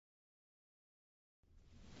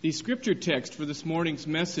The scripture text for this morning's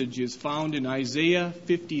message is found in Isaiah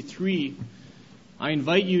 53. I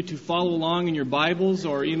invite you to follow along in your Bibles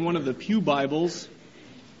or in one of the pew Bibles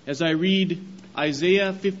as I read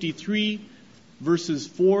Isaiah 53, verses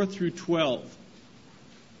 4 through 12.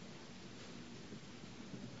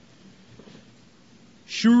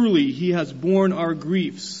 Surely he has borne our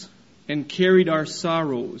griefs and carried our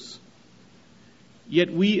sorrows.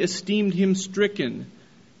 Yet we esteemed him stricken,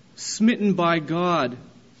 smitten by God,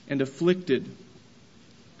 and afflicted.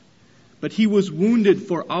 But he was wounded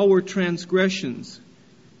for our transgressions.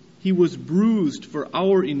 He was bruised for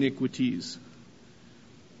our iniquities.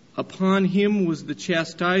 Upon him was the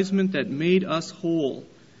chastisement that made us whole,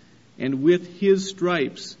 and with his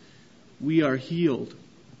stripes we are healed.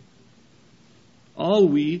 All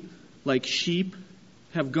we, like sheep,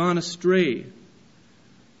 have gone astray.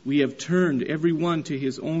 We have turned every one to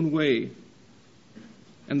his own way.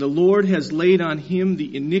 And the Lord has laid on him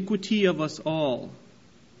the iniquity of us all.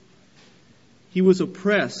 He was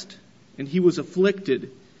oppressed and he was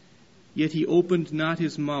afflicted, yet he opened not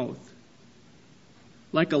his mouth.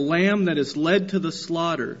 Like a lamb that is led to the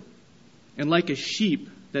slaughter, and like a sheep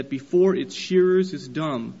that before its shearers is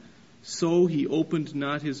dumb, so he opened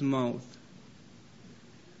not his mouth.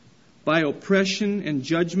 By oppression and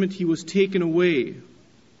judgment he was taken away.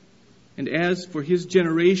 And as for his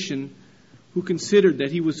generation, who considered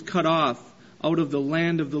that he was cut off out of the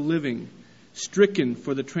land of the living, stricken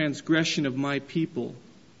for the transgression of my people.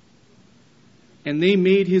 And they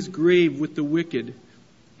made his grave with the wicked,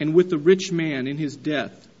 and with the rich man in his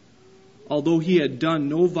death, although he had done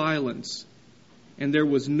no violence, and there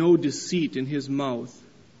was no deceit in his mouth.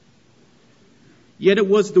 Yet it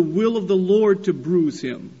was the will of the Lord to bruise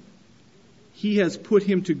him. He has put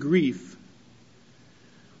him to grief.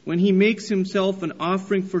 When he makes himself an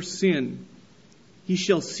offering for sin, he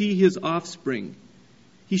shall see his offspring.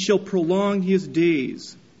 He shall prolong his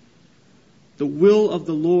days. The will of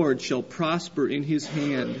the Lord shall prosper in his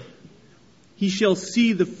hand. He shall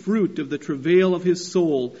see the fruit of the travail of his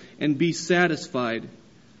soul and be satisfied.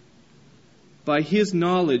 By his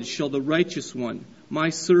knowledge shall the righteous one,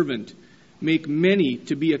 my servant, make many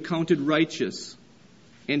to be accounted righteous,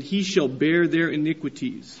 and he shall bear their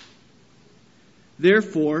iniquities.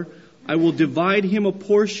 Therefore, I will divide him a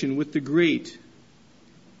portion with the great,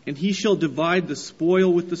 and he shall divide the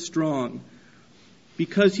spoil with the strong,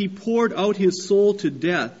 because he poured out his soul to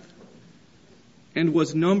death, and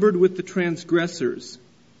was numbered with the transgressors.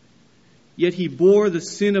 Yet he bore the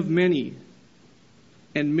sin of many,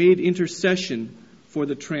 and made intercession for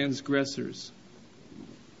the transgressors.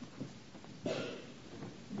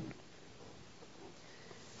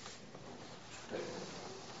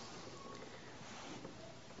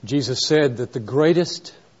 Jesus said that the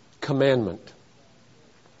greatest commandment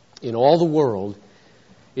in all the world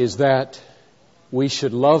is that we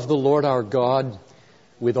should love the Lord our God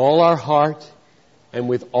with all our heart and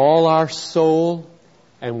with all our soul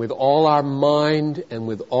and with all our mind and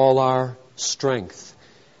with all our strength.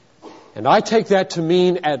 And I take that to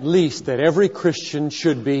mean at least that every Christian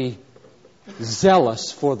should be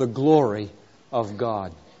zealous for the glory of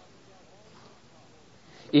God.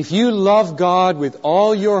 If you love God with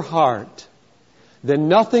all your heart, then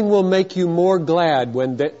nothing will make you more glad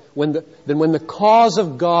than when the cause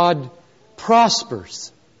of God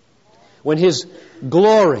prospers, when His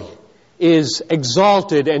glory is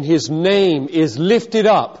exalted and His name is lifted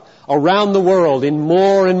up around the world in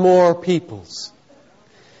more and more peoples.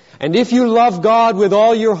 And if you love God with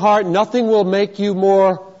all your heart, nothing will make you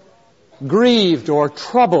more grieved or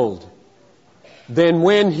troubled than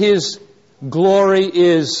when His glory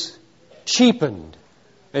is cheapened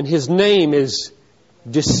and His name is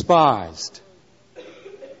despised.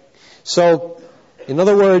 So, in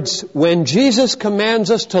other words, when Jesus commands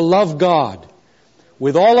us to love God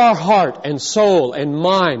with all our heart and soul and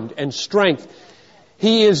mind and strength,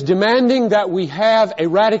 He is demanding that we have a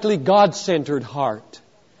radically God-centered heart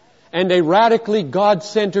and a radically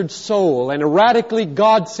God-centered soul and a radically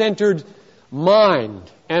God-centered mind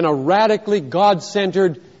and a radically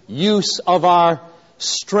God-centered use of our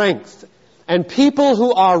strength. And people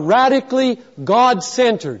who are radically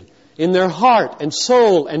God-centered in their heart and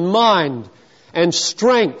soul and mind and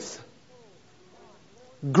strength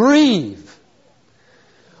grieve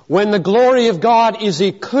when the glory of God is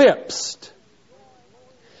eclipsed,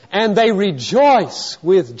 and they rejoice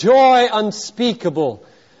with joy unspeakable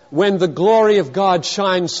when the glory of God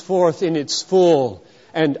shines forth in its full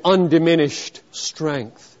and undiminished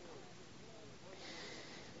strength.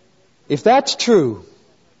 If that's true,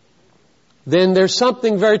 then there's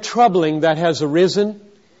something very troubling that has arisen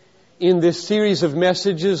in this series of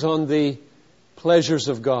messages on the pleasures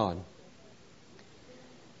of God.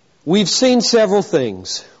 We've seen several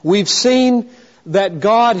things. We've seen that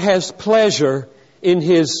God has pleasure in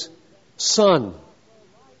His Son,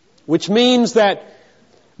 which means that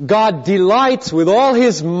God delights with all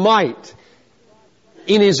His might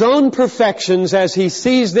in His own perfections as He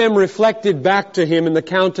sees them reflected back to Him in the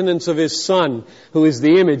countenance of His Son, who is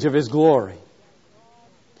the image of His glory.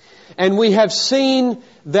 And we have seen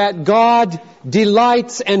that God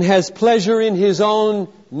delights and has pleasure in His own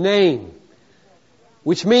name,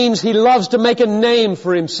 which means He loves to make a name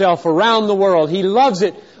for Himself around the world. He loves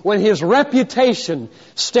it when His reputation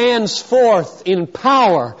stands forth in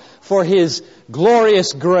power for His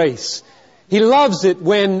glorious grace. He loves it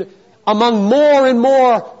when among more and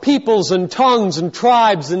more peoples and tongues and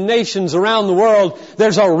tribes and nations around the world,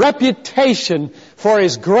 there's a reputation for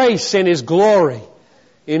His grace and His glory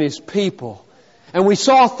in His people. And we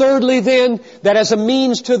saw thirdly then that as a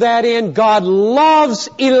means to that end, God loves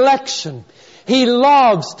election. He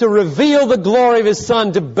loves to reveal the glory of His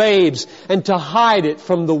Son to babes and to hide it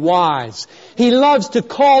from the wise. He loves to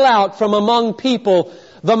call out from among people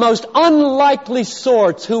the most unlikely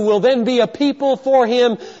sorts who will then be a people for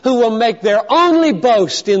Him who will make their only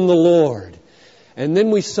boast in the Lord. And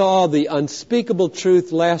then we saw the unspeakable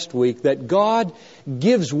truth last week that God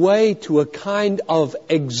gives way to a kind of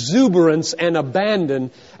exuberance and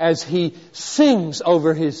abandon as He sings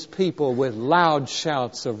over His people with loud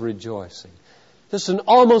shouts of rejoicing. This is an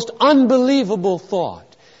almost unbelievable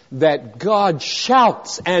thought that God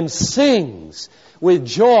shouts and sings with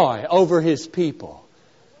joy over His people.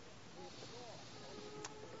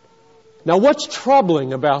 Now, what's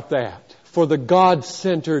troubling about that for the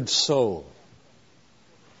God-centered soul?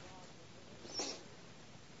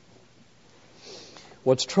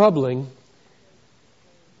 What's troubling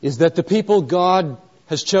is that the people God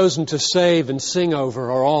has chosen to save and sing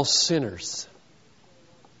over are all sinners.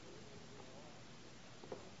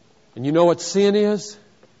 And you know what sin is?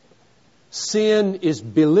 Sin is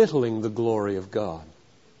belittling the glory of God.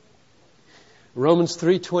 Romans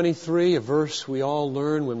 3:23, a verse we all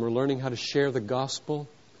learn when we're learning how to share the gospel.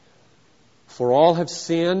 For all have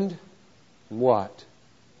sinned and what?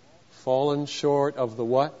 Fallen short of the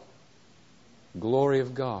what? Glory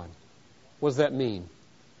of God. What does that mean?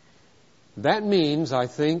 That means, I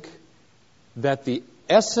think, that the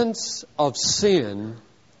essence of sin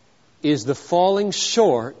is the falling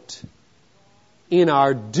short in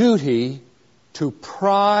our duty to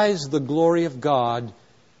prize the glory of God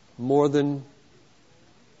more than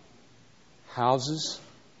houses,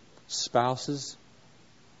 spouses,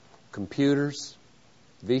 computers,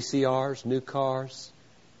 VCRs, new cars,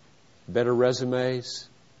 better resumes,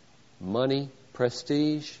 money,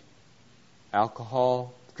 prestige,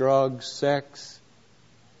 alcohol, drugs, sex,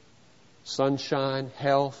 sunshine,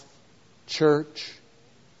 health, church,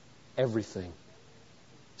 everything.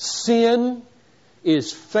 Sin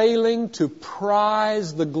is failing to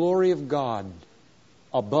prize the glory of God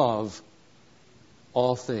above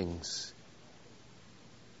all things.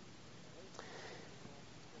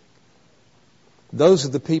 Those are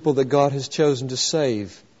the people that God has chosen to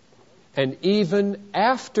save. And even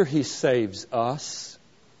after He saves us,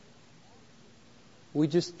 we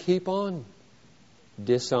just keep on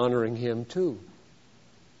dishonoring Him too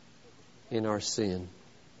in our sin.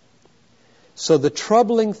 So the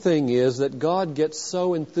troubling thing is that God gets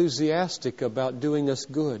so enthusiastic about doing us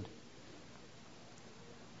good.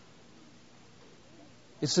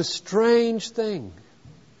 It's a strange thing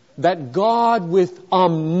that God with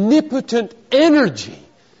omnipotent energy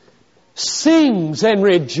sings and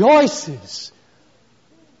rejoices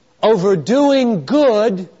over doing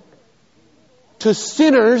good to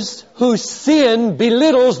sinners whose sin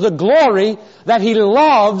belittles the glory that He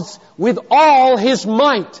loves with all His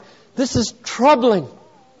might. This is troubling.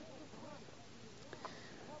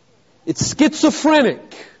 It's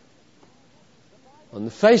schizophrenic on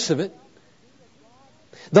the face of it.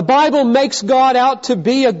 The Bible makes God out to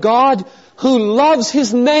be a God who loves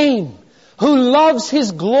His name, who loves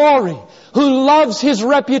His glory, who loves His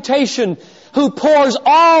reputation, who pours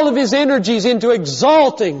all of His energies into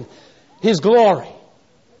exalting His glory.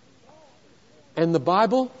 And the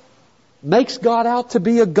Bible makes God out to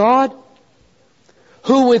be a God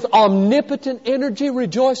who with omnipotent energy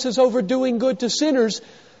rejoices over doing good to sinners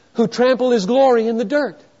who trample His glory in the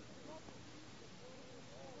dirt.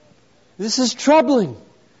 This is troubling.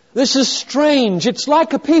 This is strange. It's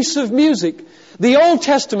like a piece of music. The Old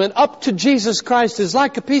Testament up to Jesus Christ is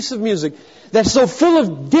like a piece of music that's so full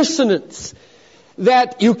of dissonance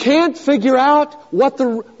that you can't figure out what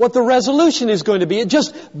the resolution is going to be. It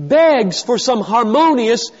just begs for some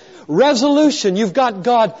harmonious resolution. You've got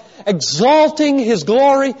God exalting His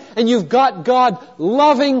glory, and you've got God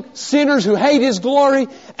loving sinners who hate His glory,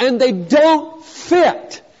 and they don't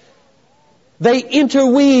fit. They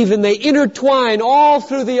interweave and they intertwine all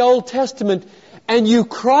through the Old Testament, and you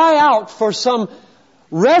cry out for some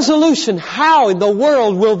resolution. How in the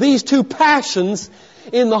world will these two passions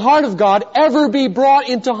in the heart of God ever be brought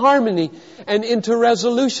into harmony and into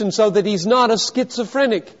resolution, so that He's not a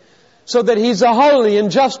schizophrenic, so that He's a holy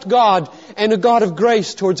and just God and a God of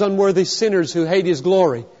grace towards unworthy sinners who hate His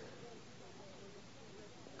glory?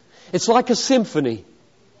 It's like a symphony.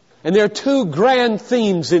 And there are two grand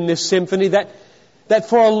themes in this symphony that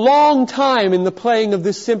for a long time in the playing of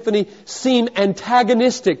this symphony seem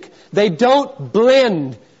antagonistic. They don't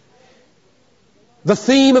blend. The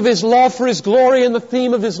theme of His love for His glory and the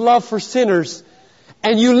theme of His love for sinners.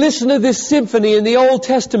 And you listen to this symphony in the Old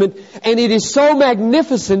Testament, and it is so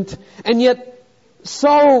magnificent and yet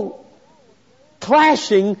so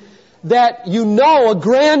clashing that you know a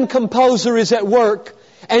grand composer is at work,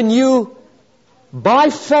 and you, by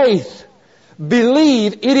faith,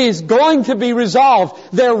 believe it is going to be resolved.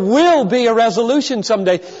 There will be a resolution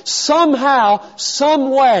someday. Somehow, some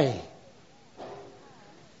way,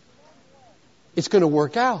 it's going to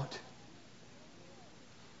work out.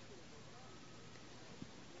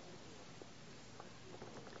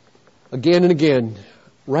 Again and again,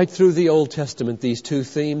 right through the Old Testament, these two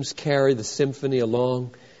themes carry the symphony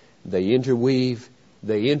along. They interweave,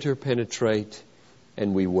 they interpenetrate,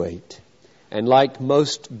 and we wait. And like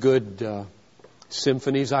most good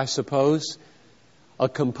symphonies, I suppose, a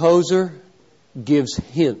composer gives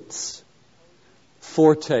hints,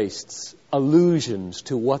 foretastes, allusions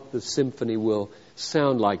to what the symphony will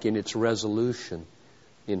sound like in its resolution,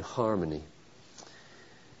 in harmony.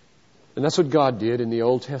 And that's what God did in the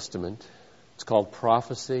Old Testament. It's called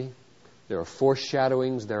prophecy. There are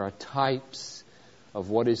foreshadowings, there are types of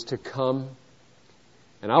what is to come.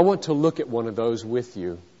 And I want to look at one of those with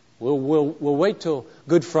you. We'll wait till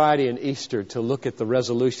Good Friday and Easter to look at the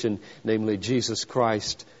resolution, namely Jesus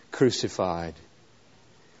Christ crucified.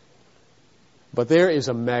 But there is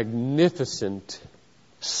a magnificent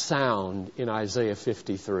sound in Isaiah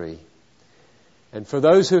 53. And for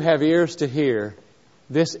those who have ears to hear,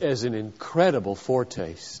 this is an incredible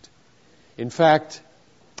foretaste. In fact,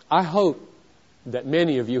 I hope that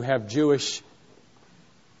many of you have Jewish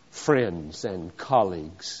friends and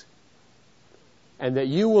colleagues, and that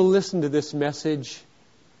you will listen to this message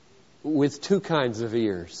with two kinds of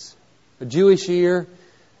ears. A Jewish ear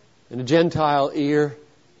and a Gentile ear,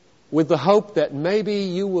 with the hope that maybe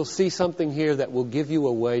you will see something here that will give you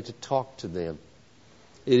a way to talk to them.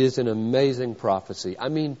 It is an amazing prophecy. I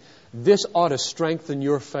mean, this ought to strengthen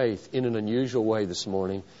your faith in an unusual way this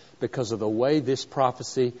morning, because of the way this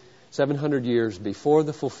prophecy, 700 years before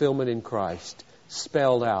the fulfillment in Christ,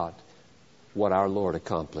 spelled out what our Lord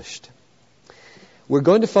accomplished. We're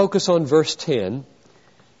going to focus on verse 10,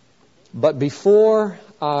 but before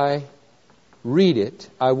I read it,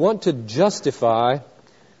 I want to justify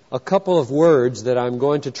a couple of words that I'm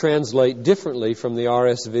going to translate differently from the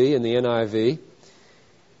RSV and the NIV.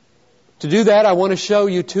 To do that, I want to show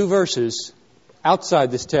you two verses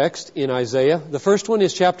outside this text in Isaiah. The first one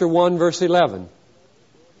is chapter 1, verse 11.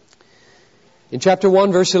 In chapter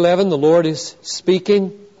 1, verse 11, the Lord is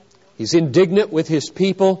speaking. He's indignant with His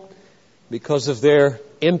people because of their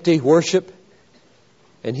empty worship.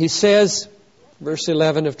 And He says, verse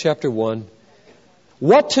 11 of chapter 1,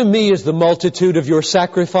 "What to me is the multitude of your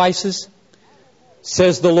sacrifices,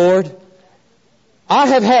 says the Lord? I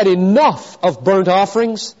have had enough of burnt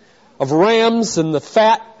offerings, of rams and the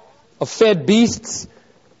fat of fed beasts.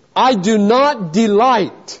 I do not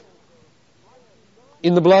delight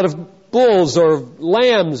in the blood of bulls or of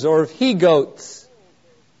lambs or of he-goats."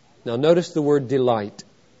 Now notice the word delight.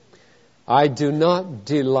 I do not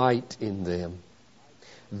delight in them.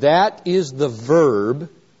 That is the verb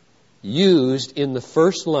used in the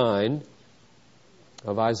first line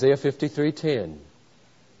of Isaiah 53:10,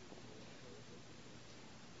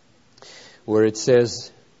 where it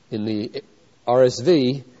says in the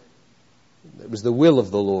RSV, it was the will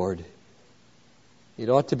of the Lord. It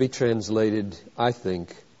ought to be translated, I think,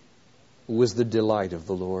 it was the delight of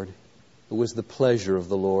the Lord. It was the pleasure of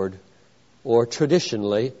the Lord. Or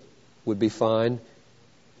traditionally would be fine,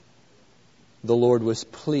 the Lord was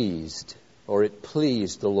pleased, or it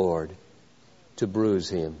pleased the Lord to bruise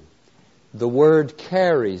Him. The word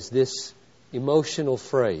carries this emotional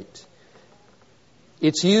freight.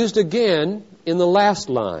 It's used again in the last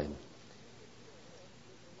line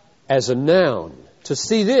as a noun. To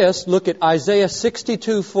see this, look at Isaiah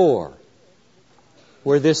 62:4,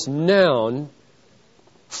 where this noun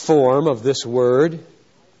form of this word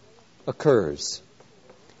occurs.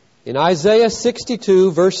 In Isaiah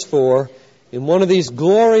 62, verse 4, in one of these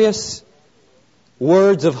glorious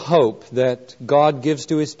words of hope that God gives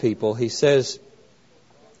to His people, He says,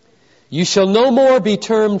 "You shall no more be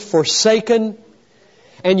termed forsaken,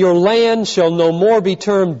 and your land shall no more be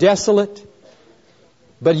termed desolate,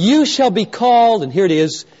 but you shall be called," and here it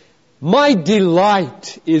is, "My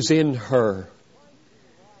delight is in her,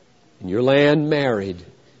 and your land married.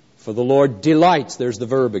 For the Lord delights," there's the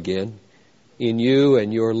verb again, "in you,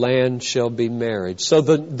 and your land shall be married." So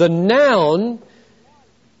the noun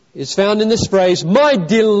is found in this phrase, "My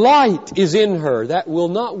delight is in her." That will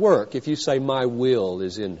not work if you say, "My will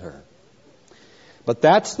is in her." But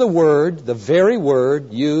that's the word, the very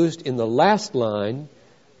word used in the last line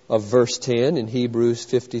of verse 10 in Hebrews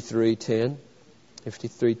 53:10.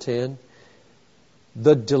 53:10.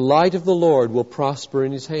 The delight of the Lord will prosper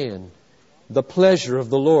in His hand. The pleasure of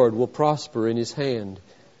the Lord will prosper in His hand.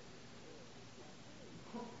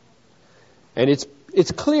 And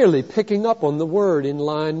it's clearly picking up on the word in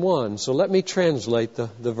line 1. So let me translate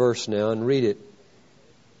the verse now and read it.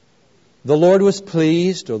 The Lord was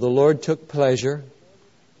pleased, or the Lord took pleasure,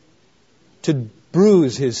 to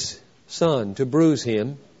bruise His Son, to bruise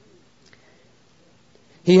Him.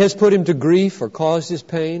 He has put Him to grief or caused His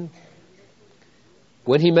pain.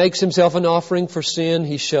 When He makes Himself an offering for sin,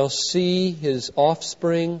 He shall see His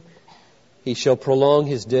offspring. He shall prolong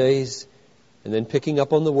His days. And then picking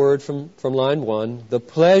up on the word from line 1, the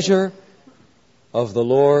pleasure of the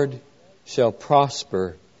Lord shall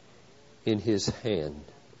prosper in His hand.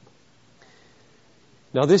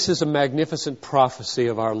 Now this is a magnificent prophecy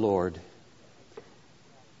of our Lord.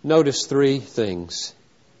 Notice 3 things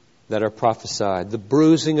that are prophesied. The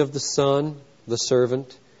bruising of the Son, the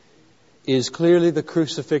servant, is clearly the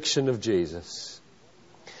crucifixion of Jesus.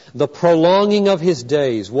 The prolonging of His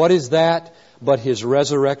days, what is that but His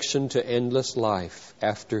resurrection to endless life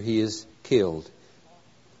after He is killed?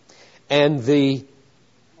 And the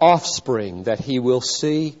offspring that He will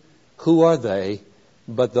see, who are they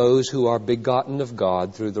but those who are begotten of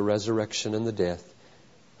God through the resurrection and the death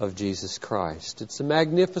of Jesus Christ. It's a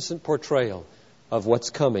magnificent portrayal of what's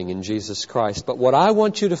coming in Jesus Christ. But what I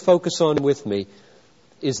want you to focus on with me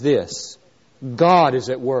is this. God is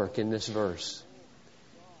at work in this verse.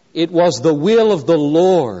 It was the will of the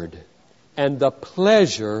Lord and the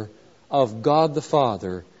pleasure of God the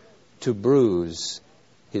Father to bruise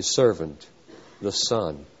His servant, the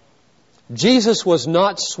Son. Jesus was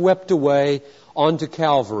not swept away onto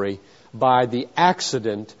Calvary by the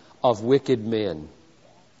accident of wicked men.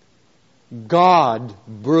 God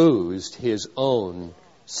bruised His own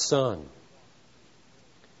Son.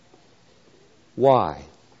 Why?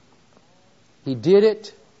 He did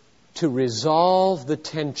it to resolve the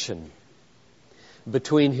tension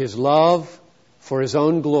between His love for His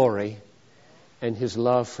own glory and His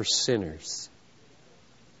love for sinners.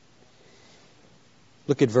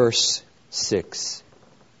 Look at verse 6.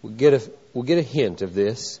 We'll get a hint of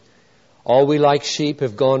this. All we like sheep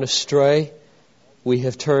have gone astray. We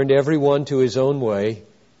have turned every one to his own way.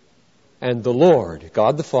 And the Lord,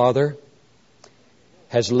 God the Father,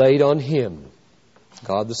 has laid on Him,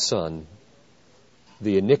 God the Son,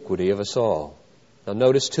 the iniquity of us all. Now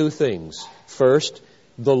notice 2 things. First,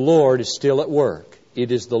 the Lord is still at work.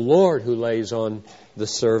 It is the Lord who lays on the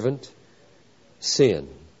servant sin.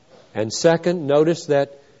 And second, notice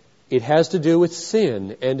that it has to do with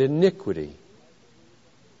sin and iniquity.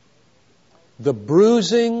 The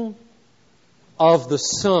bruising of the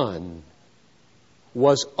Son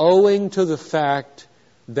was owing to the fact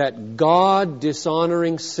that God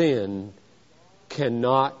dishonoring sin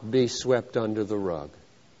cannot be swept under the rug.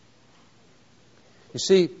 You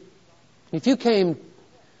see, if you came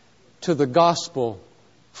to the gospel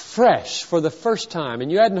fresh for the first time and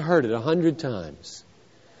you hadn't heard it 100 times,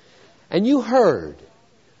 and you heard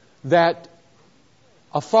that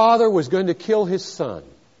a father was going to kill his son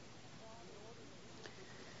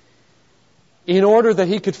in order that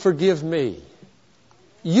he could forgive me,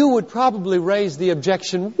 you would probably raise the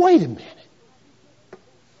objection, wait a minute.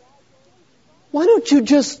 Why don't you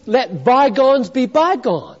just let bygones be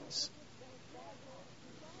bygones?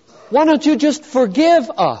 Why don't you just forgive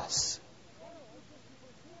us?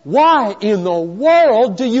 Why in the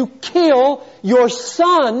world do you kill your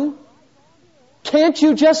son? Can't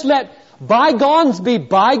you just let bygones be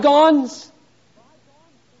bygones?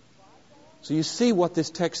 So you see what this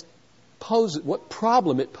text poses, what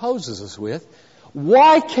problem it poses us with.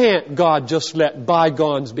 Why can't God just let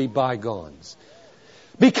bygones be bygones?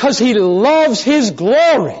 Because He loves His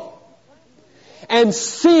glory. And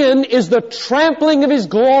sin is the trampling of His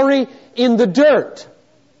glory in the dirt.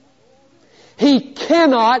 He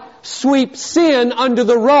cannot sweep sin under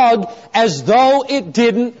the rug as though it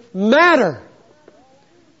didn't matter.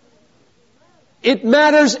 It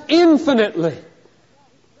matters infinitely.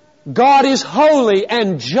 God is holy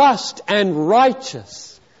and just and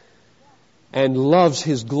righteous and loves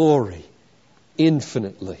His glory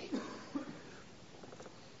infinitely.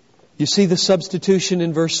 You see the substitution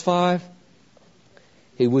in verse 5?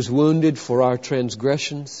 He was wounded for our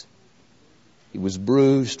transgressions. He was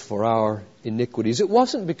bruised for our iniquities. It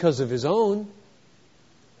wasn't because of His own.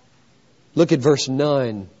 Look at verse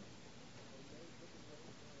 9.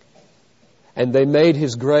 And they made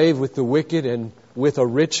His grave with the wicked and with a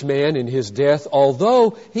rich man in his death,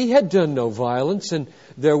 although he had done no violence and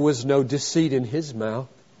there was no deceit in his mouth.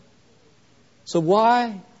 So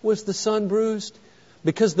why was the Son bruised?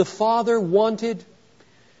 Because the Father wanted,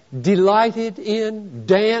 delighted in,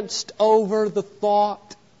 danced over the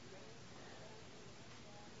thought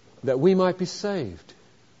that we might be saved,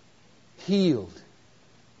 healed,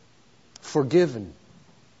 forgiven.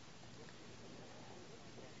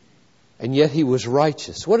 And yet He was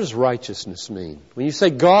righteous. What does righteousness mean? When you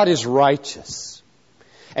say God is righteous,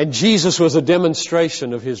 and Jesus was a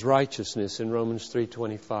demonstration of His righteousness in Romans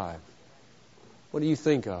 3:25, what do you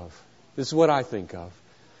think of? This is what I think of.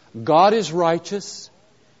 God is righteous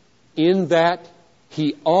in that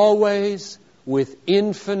He always, with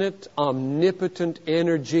infinite, omnipotent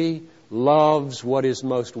energy, loves what is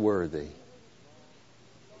most worthy.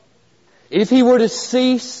 If He were to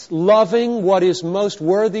cease loving what is most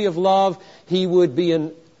worthy of love, He would be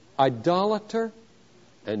an idolater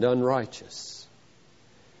and unrighteous.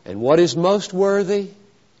 And what is most worthy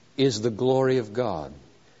is the glory of God.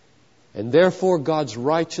 And therefore God's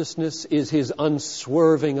righteousness is His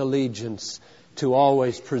unswerving allegiance to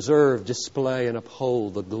always preserve, display, and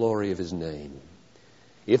uphold the glory of His name.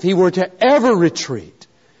 If He were to ever retreat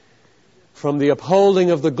from the upholding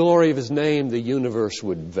of the glory of His name, the universe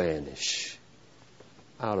would vanish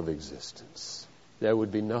out of existence. There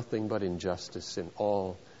would be nothing but injustice in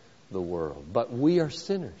all the world. But we are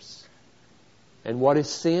sinners. And what is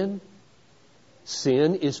sin?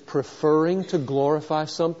 Sin is preferring to glorify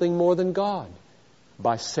something more than God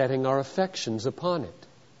by setting our affections upon it.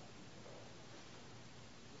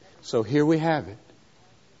 So here we have it.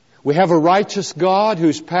 We have a righteous God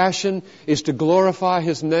whose passion is to glorify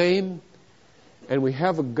His name. And we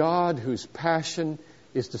have a God whose passion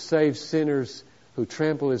is to save sinners who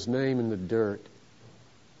trample His name in the dirt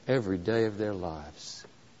every day of their lives.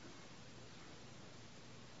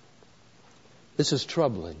 This is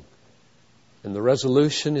troubling. And the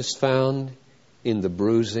resolution is found in the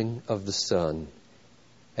bruising of the Son.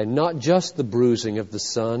 And not just the bruising of the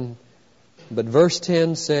Son, but verse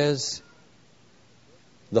 10 says,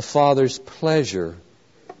 the Father's pleasure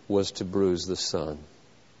was to bruise the Son.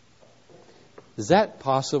 Is that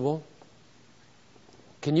possible?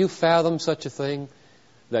 Can you fathom such a thing?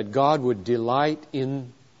 That God would delight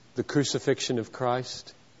in the crucifixion of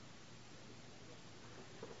Christ?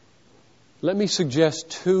 Let me suggest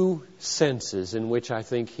two senses in which I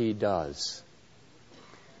think He does.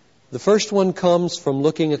 The first one comes from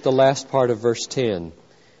looking at the last part of verse 10,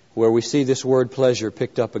 where we see this word pleasure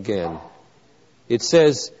picked up again. It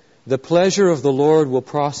says, the pleasure of the Lord will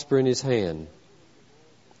prosper in His hand.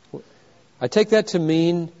 I take that to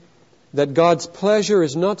mean that God's pleasure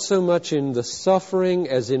is not so much in the suffering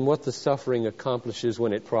as in what the suffering accomplishes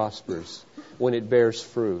when it prospers, when it bears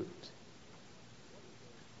fruit.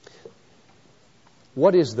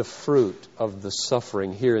 What is the fruit of the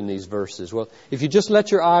suffering here in these verses? Well, if you just let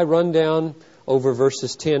your eye run down over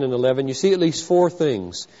verses 10 and 11, you see at least four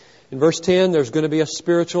things. In verse 10, there's going to be a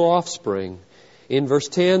spiritual offspring. In verse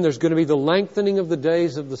 10, there's going to be the lengthening of the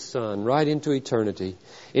days of the Son right into eternity.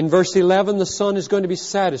 In verse 11, the Son is going to be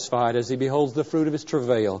satisfied as He beholds the fruit of His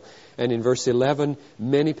travail. And in verse 11,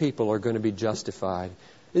 many people are going to be justified.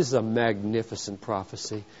 This is a magnificent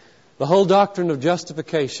prophecy. The whole doctrine of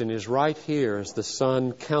justification is right here as the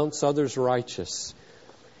Son counts others righteous.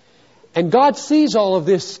 And God sees all of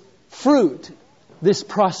this fruit, this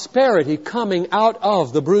prosperity coming out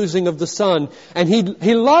of the bruising of the Son. And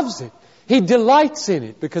He loves it. He delights in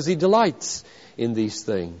it because He delights in these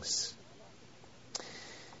things.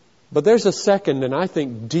 But there's a second and I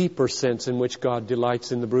think deeper sense in which God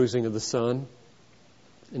delights in the bruising of the Son.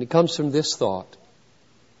 And it comes from this thought.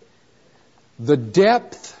 The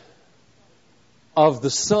depth of the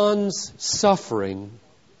Son's suffering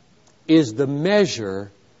is the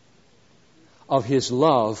measure of His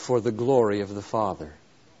love for the glory of the Father.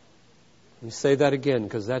 Let me say that again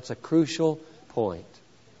because that's a crucial point.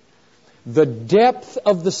 The depth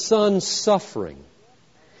of the Son's suffering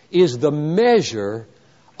is the measure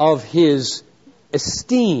of His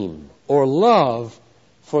esteem or love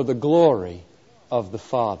for the glory of the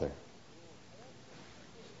Father.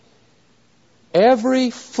 Every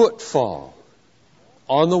footfall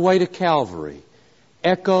on the way to Calvary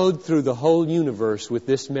echoed through the whole universe with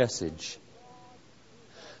this message: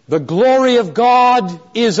 the glory of God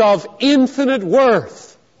is of infinite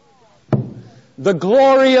worth. The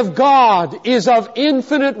glory of God is of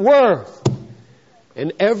infinite worth.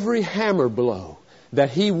 And every hammer blow that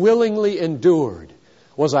He willingly endured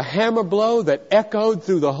was a hammer blow that echoed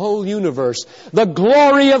through the whole universe. The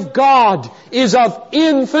glory of God is of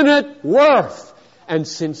infinite worth. And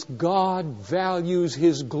since God values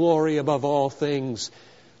His glory above all things,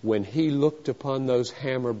 when He looked upon those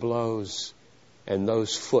hammer blows and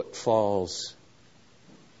those footfalls,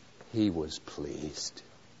 He was pleased.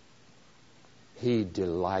 He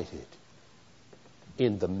delighted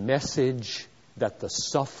in the message that the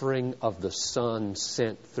suffering of the Son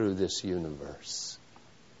sent through this universe.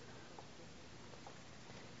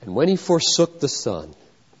 And when He forsook the Son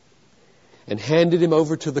and handed Him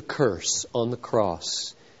over to the curse on the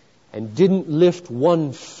cross and didn't lift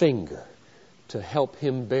one finger to help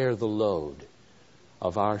Him bear the load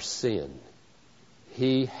of our sin,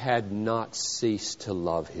 He had not ceased to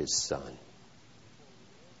love His Son.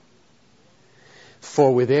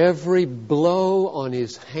 For with every blow on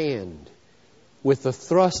His hand, with the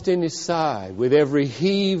thrust in His side, with every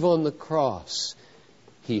heave on the cross,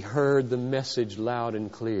 He heard the message loud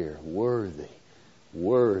and clear: worthy,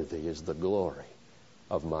 worthy is the glory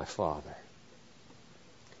of my Father.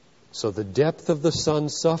 So the depth of the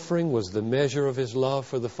Son's suffering was the measure of His love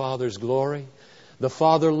for the Father's glory. The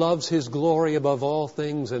Father loves His glory above all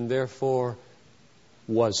things and therefore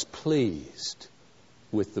was pleased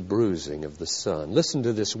with the bruising of the Son. Listen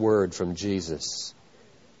to this word from Jesus.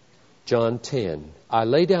 John 10, I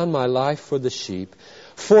lay down my life for the sheep.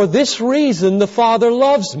 For this reason the Father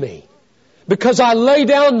loves me, because I lay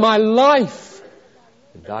down my life,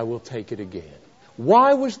 and I will take it again.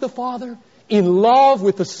 Why was the Father in love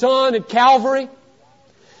with the Son at Calvary?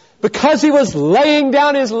 Because He was laying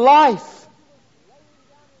down His life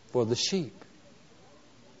for the sheep.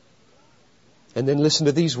 And then listen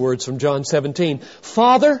to these words from John 17.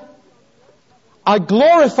 Father, I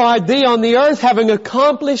glorified Thee on the earth, having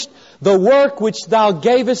accomplished the work which Thou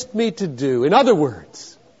gavest me to do. In other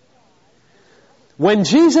words, when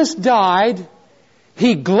Jesus died,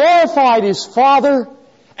 He glorified His Father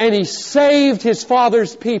and He saved His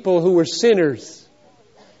Father's people who were sinners.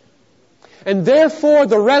 And therefore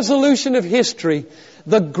the resolution of history,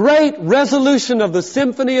 the great resolution of the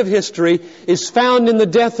symphony of history, is found in the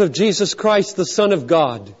death of Jesus Christ, the Son of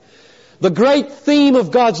God. The great theme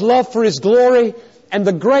of God's love for His glory and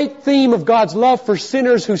the great theme of God's love for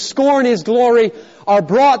sinners who scorn His glory are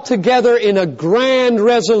brought together in a grand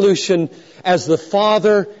resolution as the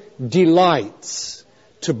Father delights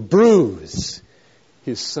to bruise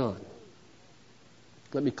His Son.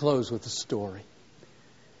 Let me close with a story.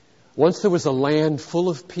 Once there was a land full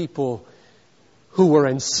of people who were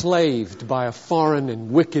enslaved by a foreign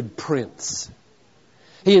and wicked prince.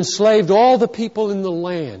 He enslaved all the people in the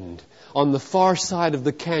land on the far side of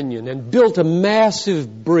the canyon and built a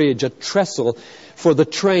massive bridge, a trestle, for the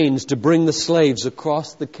trains to bring the slaves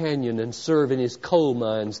across the canyon and serve in his coal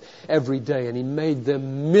mines every day. And he made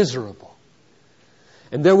them miserable.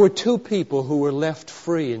 And there were two people who were left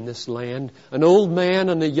free in this land, an old man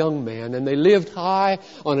and a young man, and they lived high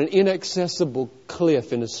on an inaccessible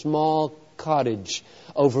cliff in a small cottage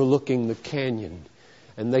overlooking the canyon.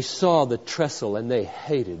 And they saw the trestle and they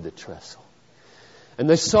hated the trestle. And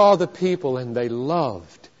they saw the people and they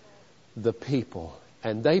loved the people.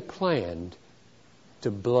 And they planned to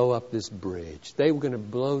blow up this bridge. They were going to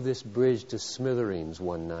blow this bridge to smithereens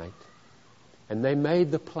one night. And they made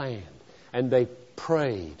the plan. And they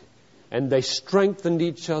prayed. And they strengthened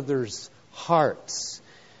each other's hearts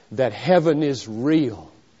that heaven is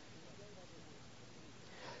real.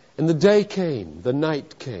 And the day came, the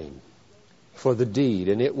night came for the deed.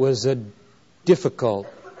 And it was a difficult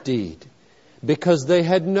deed. Because they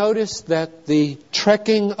had noticed that the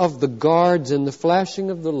trekking of the guards and the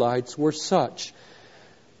flashing of the lights were such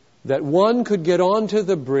that one could get onto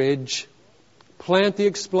the bridge, plant the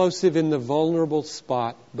explosive in the vulnerable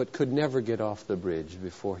spot, but could never get off the bridge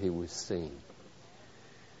before he was seen.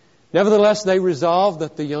 Nevertheless, they resolved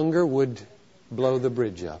that the younger would blow the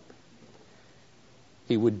bridge up.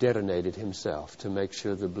 He would detonate it himself to make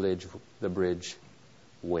sure the bridge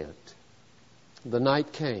went. The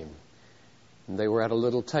night came. And they were at a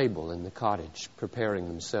little table in the cottage preparing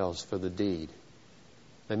themselves for the deed.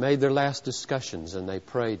 They made their last discussions and they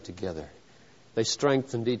prayed together. They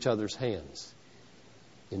strengthened each other's hands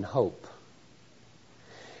in hope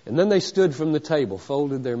And then they stood from the table,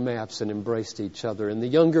 folded their maps, and embraced each other. And the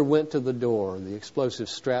younger went to the door, the explosive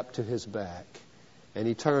strapped to his back. And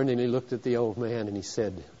he turned and he looked at the old man and he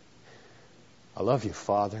said, "I love you,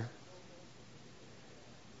 Father."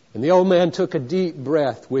 And the old man took a deep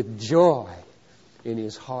breath with joy in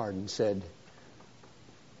his heart and said,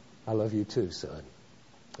 "I love you too, son."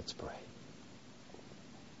 Let's pray.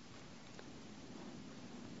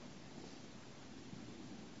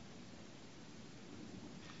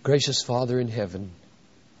 Gracious Father in heaven,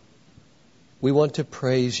 we want to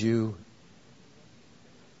praise you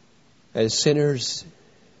as sinners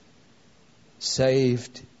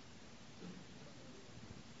saved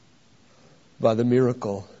by the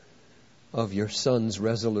miracle of your Son's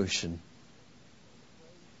resolution.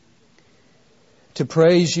 To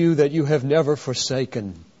praise you that you have never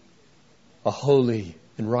forsaken a holy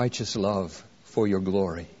and righteous love for your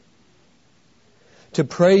glory. To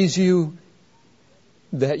praise you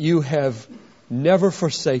that you have never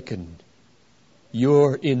forsaken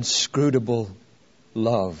your inscrutable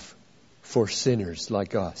love for sinners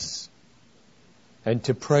like us. And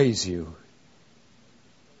to praise you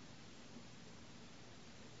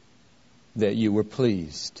that you were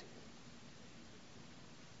pleased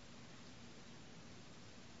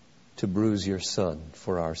to bruise your Son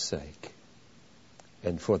for our sake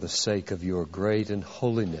and for the sake of your great and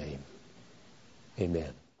holy name.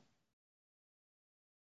 Amen.